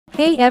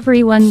Hey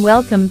everyone,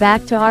 welcome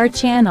back to our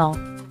channel.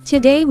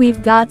 Today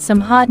we've got some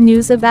hot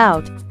news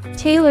about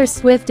Taylor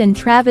Swift and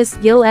Travis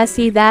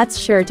Kelce. That's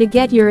sure to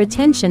get your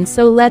attention,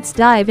 so let's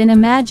dive in.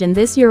 Imagine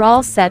this: you're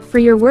all set for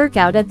your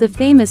workout at the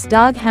famous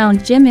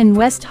Doghound Gym in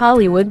West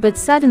Hollywood, but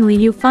suddenly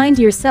you find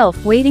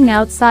yourself waiting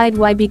outside.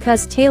 Why?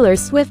 Because Taylor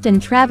Swift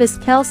and Travis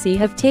Kelce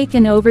have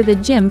taken over the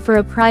gym for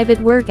a private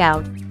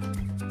workout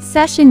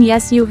session.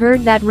 Yes, you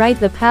heard that right,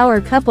 the power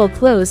couple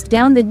closed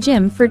down the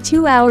gym for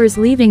 2 hours,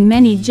 leaving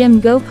many gym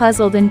go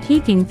puzzled and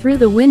peeking through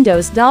the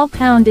windows.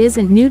 Pound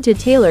isn't new to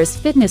Taylor's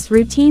fitness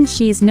routine.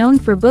 She's known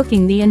for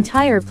booking the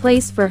entire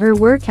place for her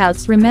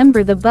workouts.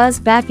 Remember the buzz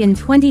back in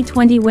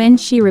 2020 when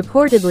she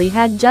reportedly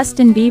had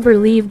Justin Bieber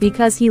leave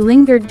because he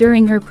lingered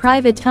during her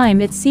private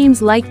time? It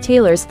seems like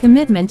Taylor's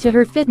commitment to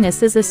her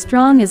fitness is as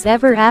strong as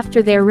ever.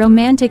 After their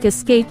romantic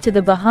escape to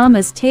the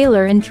Bahamas,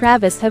 Taylor and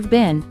Travis have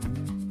been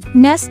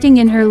nesting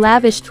in her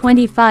lavish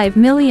 $25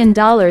 million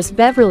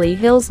Beverly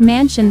Hills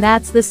mansion.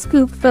 That's the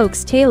scoop,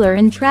 folks. Taylor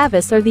and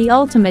Travis are the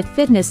ultimate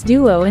fitness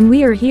duo, and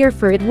we are here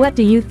for it. What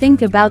do you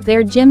think about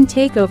their gym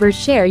takeover?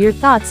 Share your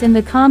thoughts in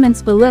the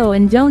comments below,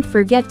 and don't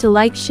forget to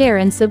like, share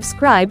and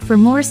subscribe for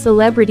more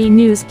celebrity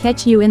news.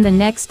 Catch you in the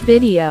next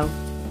video.